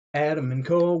Adam and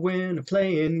Corwin are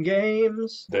playing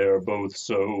games. They're both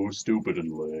so stupid and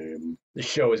lame. The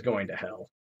show is going to hell.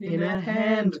 In a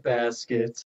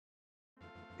handbasket.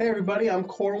 Hey everybody, I'm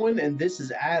Corwin and this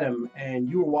is Adam, and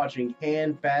you are watching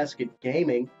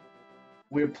HandbasketGaming.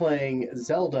 We're playing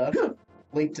Zelda,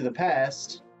 Link to the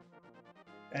Past,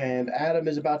 and Adam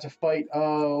is about to fight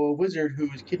a wizard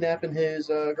who's kidnapping his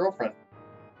girlfriend.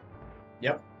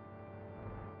 Yep.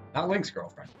 Not Link's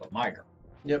girlfriend, but my girl.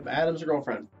 Yep, Adam's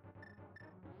girlfriend.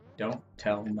 Don't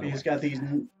tell me. He's got these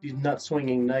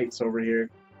nut-swinging knights over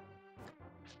here.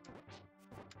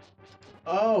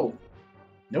 Oh!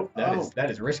 Nope, that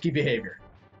is risky behavior.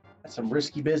 That's some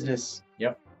risky business.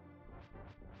 Yep.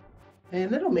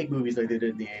 Man, they don't make movies like they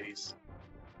did in the 80s.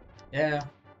 Yeah.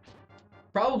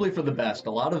 Probably for the best.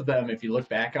 A lot of them, if you look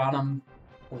back on them,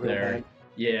 they're...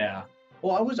 Yeah.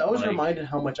 Well, I was like, reminded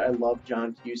how much I love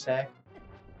John Cusack.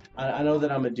 I know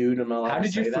that I'm a dude and I'm not allowed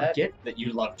to say that. How did you forget that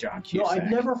you love John Cusack? No, I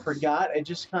never forgot. It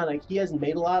just kind of, he hasn't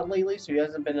made a lot lately, so he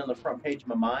hasn't been on the front page of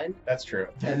my mind. That's true.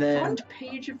 And then, front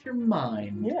page of your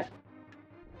mind. Yeah.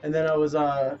 And then I was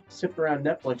sipping around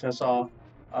Netflix and I saw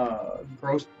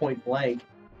Gross Point Blank.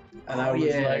 And I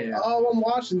was oh, I'm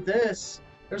watching this.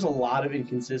 There's a lot of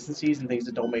inconsistencies and things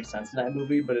that don't make sense in that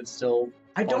movie, but it's still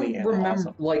I don't remember,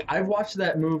 awesome. Like, I've watched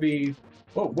that movie.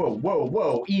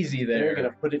 Whoa, easy there. They're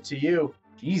gonna put it to you.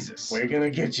 Jesus. We're gonna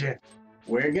get you.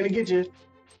 We're gonna get you.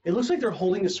 It looks like they're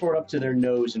holding the sword up to their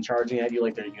nose and charging at you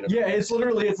like they're unicorns. Yeah, it's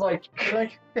literally, it's like,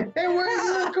 hey, where's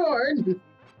the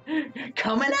unicorn?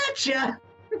 Coming at you.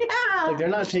 Yeah. Like, they're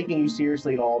not taking you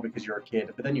seriously at all because you're a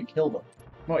kid, but then you kill them.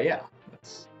 Well, yeah.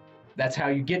 That's how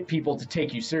you get people to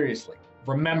take you seriously.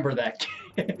 Remember that,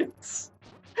 kids.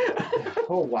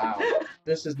 Oh, wow.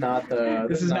 This is not the...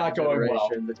 This is not going well.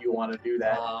 That you want to do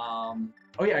that. Oh,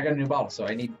 yeah, I got a new bottle, so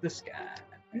I need this guy.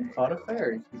 You caught a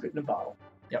fairy. Keep it in a bottle.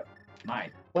 Yep,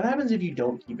 mine. What happens if you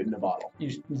don't keep it in a bottle?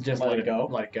 You just let it go.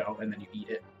 Let it go, and then you eat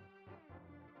it.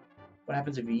 What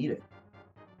happens if you eat it?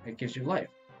 It gives you life.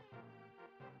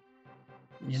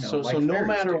 You know, so like no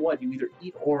matter what, you either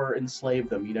eat or enslave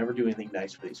them. You never do anything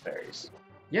nice for these fairies.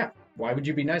 Yeah. Why would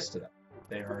you be nice to them?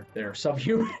 They are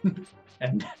subhuman,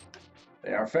 and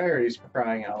they are fairies, for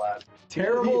crying out loud.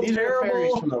 Terrible. These are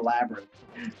fairies from the labyrinth.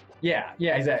 Yeah,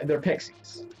 exactly. They're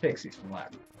pixies. Pixies from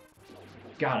Labyrinth.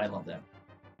 God, I love them.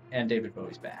 And David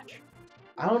Bowie's Batch.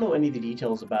 I don't know any of the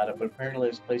details about it, but apparently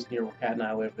there's a place near where Kat and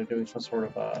I live. They're doing some sort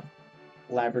of a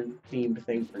labyrinth-themed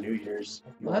thing for New Year's.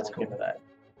 Well, that's cool. Into that.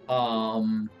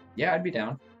 Yeah, I'd be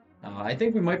down. I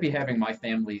think we might be having my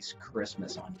family's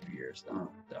Christmas on New Year's, though.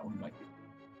 So we might be,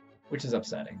 which is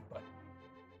upsetting, but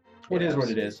it is what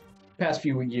it is. Past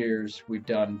few years, we've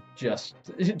done just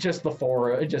the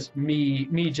four, just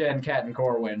me, Jen, Kat, and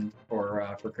Corwin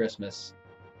for Christmas.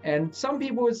 And some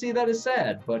people would see that as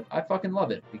sad, but I fucking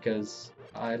love it because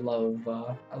I love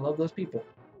those people.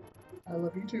 I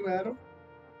love you too, Adam.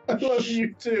 I love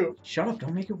you too. Shut up!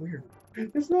 Don't make it weird.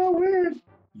 It's not weird.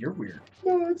 You're weird.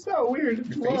 No, it's not weird.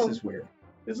 It's Your love. face is weird.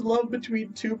 It's love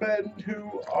between two men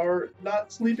who are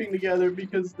not sleeping together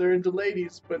because they're into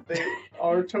ladies, but they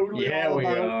are totally yeah, we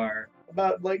are.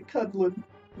 About like cuddling,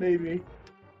 maybe.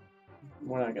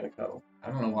 We're not gonna cuddle.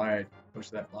 I don't know why I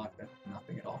pushed that block. That's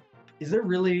nothing at all. Is there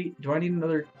really? Do I need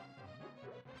another?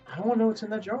 I don't want to know what's in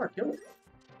that jar. Kill it.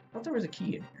 I thought there was a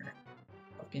key in here.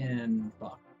 Fucking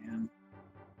fuck, man.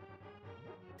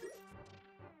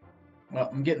 Well,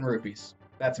 I'm getting rupees.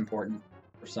 That's important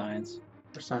for science.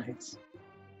 For science.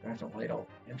 Do I have to light all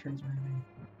entrance, maybe?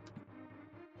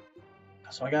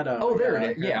 So I got a. Oh, there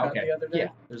it is. Yeah, okay. The other day. Yeah,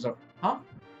 there's a. Huh?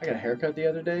 I got a haircut the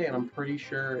other day, and I'm pretty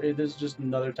sure it is just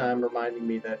another time reminding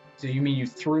me that. So you mean you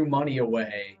threw money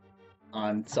away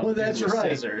on something Well, that's with right.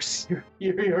 scissors?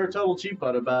 You're a total cheap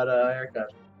butt about a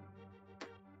haircut.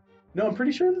 No, I'm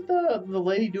pretty sure that the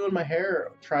lady doing my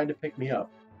hair tried to pick me up.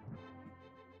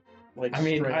 Like, I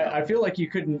mean, I feel like you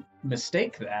couldn't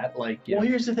mistake that. Like, well,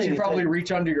 here's the thing. She'd probably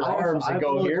reach under your arms and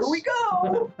go, "Here we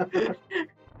go."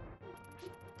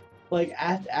 Like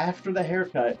after the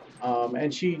haircut,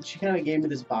 and she kind of gave me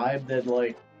this vibe that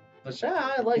like,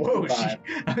 I like the vibe.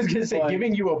 I was gonna say, but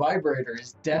giving you a vibrator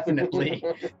is definitely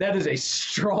that is a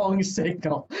strong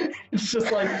signal. It's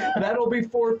just like that'll be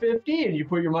 $4.50, and you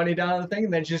put your money down on the thing,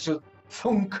 and then she just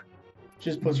thunk.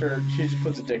 She just puts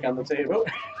a dick on the table.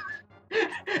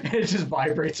 And it just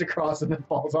vibrates across and then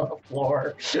falls on the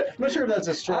floor. I'm not sure if that's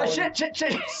a strong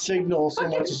signal so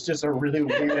much as just a really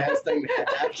weird ass thing to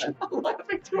happen. I'm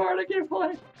laughing too hard. I can't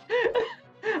play.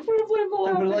 I'm gonna blame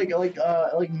the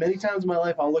But like many times in my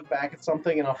life, I'll look back at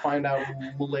something and I'll find out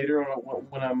later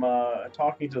when I'm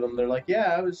talking to them. They're like,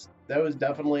 "Yeah, that was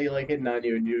definitely like hitting on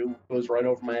you, and you goes right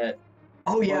over my head."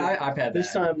 Oh yeah, I've had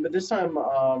this that. time. But this time,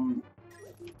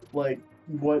 like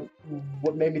what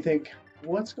made me think,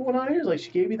 what's going on here? Is like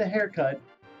she gave me the haircut,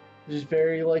 just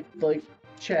very like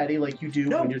chatty, like you do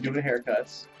No. when you're doing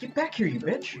haircuts. Get back here, you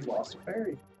bitch! You lost a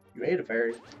fairy. You ate a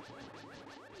fairy.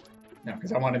 No,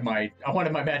 because I wanted my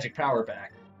magic power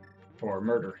back for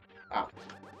murder. Ah.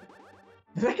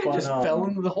 That guy But, just fell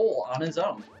into the hole on his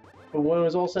own. But when it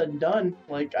was all said and done,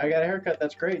 like, I got a haircut,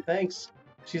 that's great, thanks.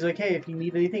 She's like, hey, if you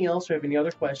need anything else or have any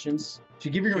other questions... Did she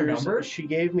give you her number? She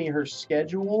gave me her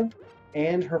schedule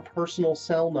and her personal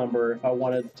cell number if I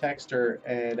wanted to text her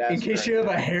and ask In case her you have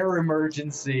a hair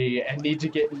emergency and need to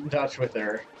get in touch with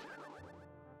her.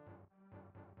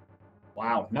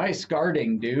 Wow, nice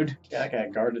guarding, dude. Yeah, that guy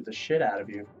guarded the shit out of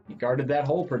you. You guarded that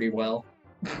hole pretty well.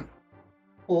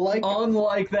 Like...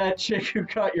 Unlike that chick who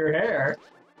cut your hair.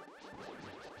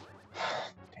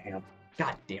 Damn.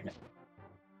 God damn it.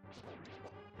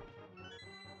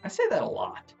 I say that a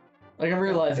lot. Like, I'm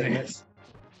realizing it's...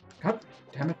 God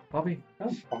damn it, Bobby.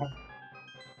 Oh,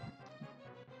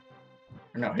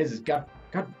 Or no, his is God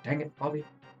dang it, Bobby.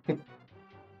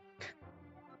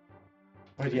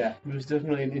 But yeah, it was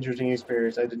definitely an interesting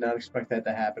experience. I did not expect that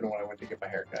to happen when I went to get my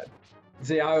haircut.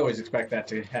 See, I always expect that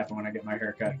to happen when I get my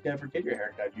haircut. You never get your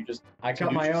haircut. You just I cut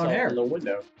introduce my own yourself hair. in the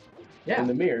window, Yeah, in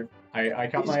the mirror. I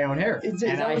cut my own hair. Is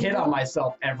And that I what hit you on do?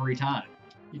 myself every time.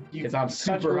 You Because I'm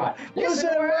super hot. Listen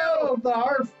well, the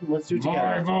harp. Let's do it My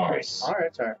together. voice. All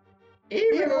right, sorry.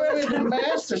 Even with the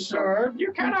Master Sword,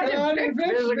 you cannot evict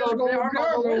physical harm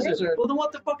on the wizard. Well, then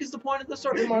what the fuck is the point of the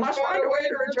sword? You must find a way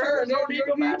to return your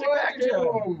evil magic back to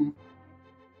him.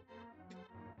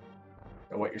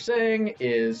 So what you're saying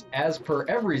is, as per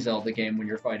every Zelda game when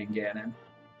you're fighting Ganon,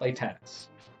 play tennis.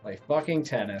 Play fucking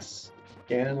tennis.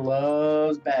 Ganon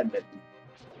loves badminton.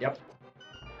 Yep.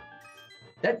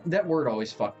 That word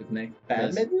always fucked with me.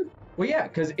 Badminton? Well, yeah,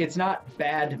 because it's not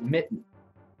badminton.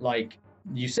 Like,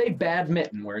 you say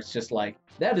badminton, where it's just like,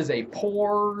 that is a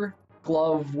poor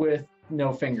glove with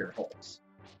no finger holes.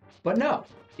 But no,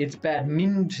 it's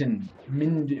badminton.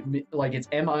 Like, it's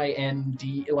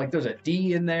M-I-N-D. Like, there's a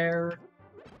D in there.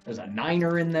 There's a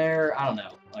niner in there. I don't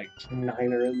know. Like,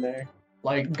 Niner in there.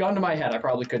 Like, gun to my head, I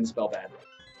probably couldn't spell bad.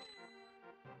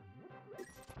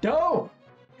 No!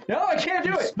 No, I can't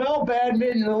do it! Spell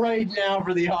badminton right now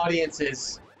for the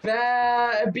audiences.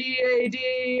 B-A-D-M-I-T-T-E-N.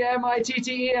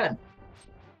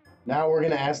 Now we're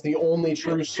gonna ask the only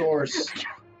true source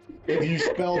if you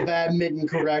spell badminton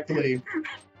correctly.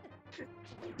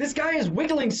 This guy is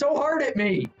wiggling so hard at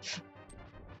me!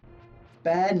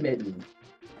 Badminton.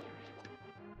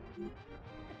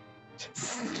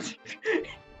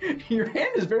 Your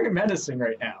hand is very menacing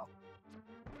right now.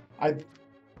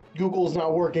 Google's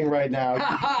not working right now.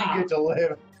 You get to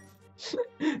live.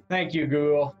 Thank you,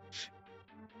 Google.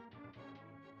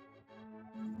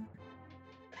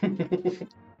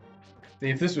 See,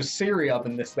 if this was Siri up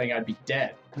in this thing, I'd be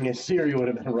dead. Yeah, Siri would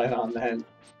have been right on then.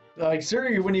 Like,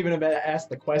 Siri wouldn't even have asked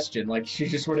the question. Like, she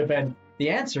just would have been, the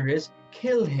answer is,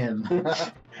 kill him.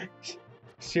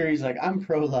 Siri's like, I'm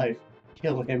pro-life.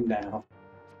 Kill him now.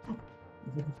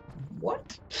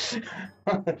 What?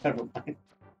 Never mind.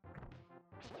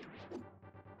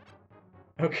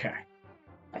 Okay.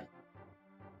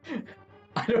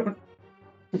 I don't...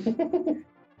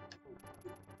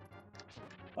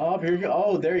 Oh, here you go.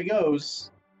 Oh, there he goes.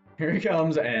 Here he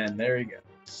comes, and there he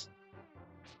goes.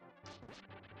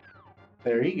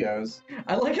 There he goes.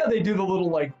 I like how they do the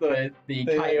little, like, the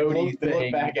coyote They look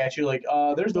thing. back at you like,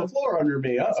 there's the floor under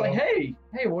me. Uh-oh. It's like, hey,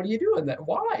 what are you doing? That?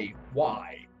 Why?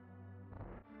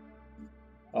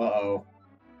 Uh-oh.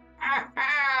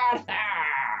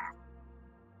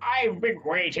 I've been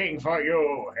waiting for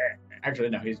you. Actually,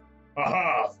 no, he's...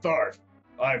 Aha, Tharf.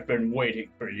 I've been waiting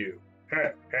for you.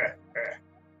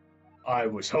 I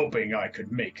was hoping I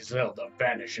could make Zelda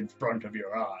vanish in front of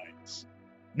your eyes.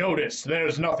 Notice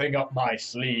there's nothing up my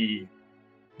sleeve.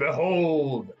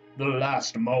 Behold, the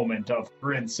last moment of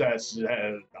Princess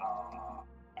Zelda.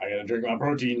 I gotta drink my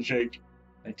protein shake.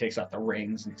 And he takes out the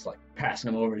rings and he's like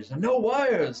passing them over. He's like, no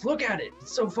wires. Look at it.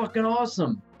 It's so fucking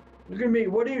awesome. Look at me.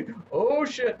 What do you... Oh,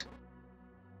 shit.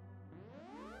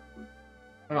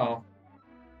 Oh.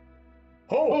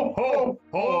 Ho, ho,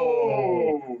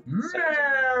 ho!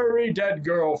 Merry dead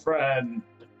girlfriend!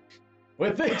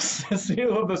 With this, the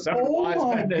seal of the seven wise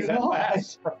men is at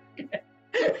last broken.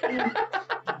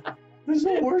 This is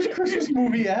the worst Christmas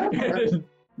movie ever.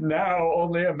 Now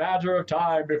only a matter of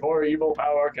time before evil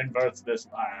power converts this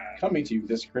land. Coming to you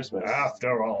this Christmas.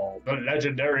 After all, the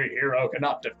legendary hero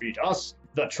cannot defeat us,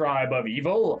 the tribe of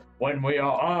evil, when we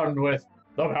are armed with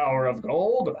the power of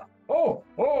gold. Oh,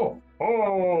 oh,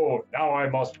 oh! Now I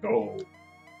must go.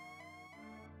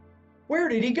 Where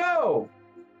did he go?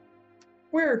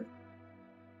 Where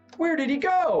did he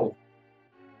go?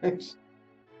 Is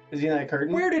he in that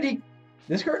curtain? Where did he?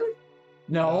 This curtain?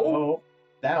 No. Oh,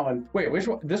 that one. Wait, which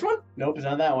one? This one? Nope, it's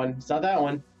not that one. It's not that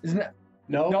one. Isn't it?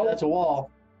 No, Nope. that's a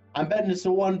wall. I'm betting it's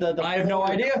the one that the I have no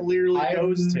floor idea. clearly I have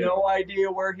goes to. no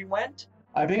idea where he went.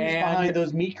 I think it's And behind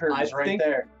those meat curtains I right think-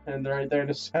 there. And they're right there in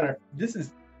the center. This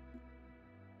is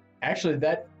actually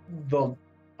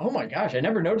oh my gosh, I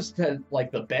never noticed that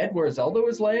like the bed where Zelda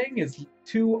was laying is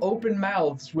two open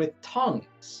mouths with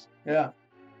tongues. Yeah.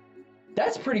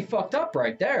 That's pretty fucked up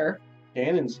right there.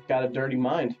 Ganon's got a dirty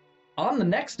mind. On the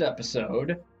next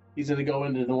episode, He's going to go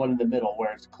into the one in the middle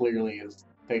where it's clearly is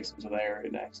takes him to the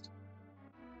area next.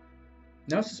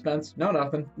 no suspense, no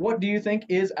nothing. What do you think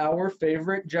is our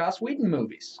favorite Joss Whedon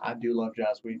movies? I do love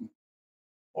Joss Whedon.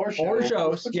 Or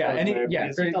shows. Put Yeah, shows any- there, yeah,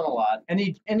 because great. he's done a lot.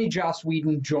 Any Joss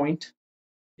Whedon joint,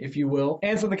 if you will.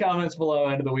 Answer in the comments below.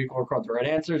 End of the week, we'll record the right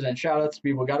answers, and shout outs to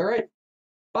people who got it right.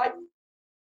 Bye.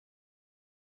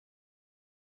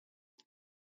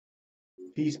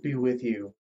 Peace be with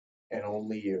you, and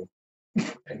only you,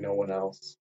 and no one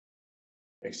else.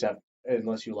 Except,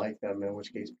 unless you like them, in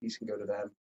which case peace can go to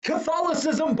them.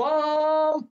 Catholicism bomb!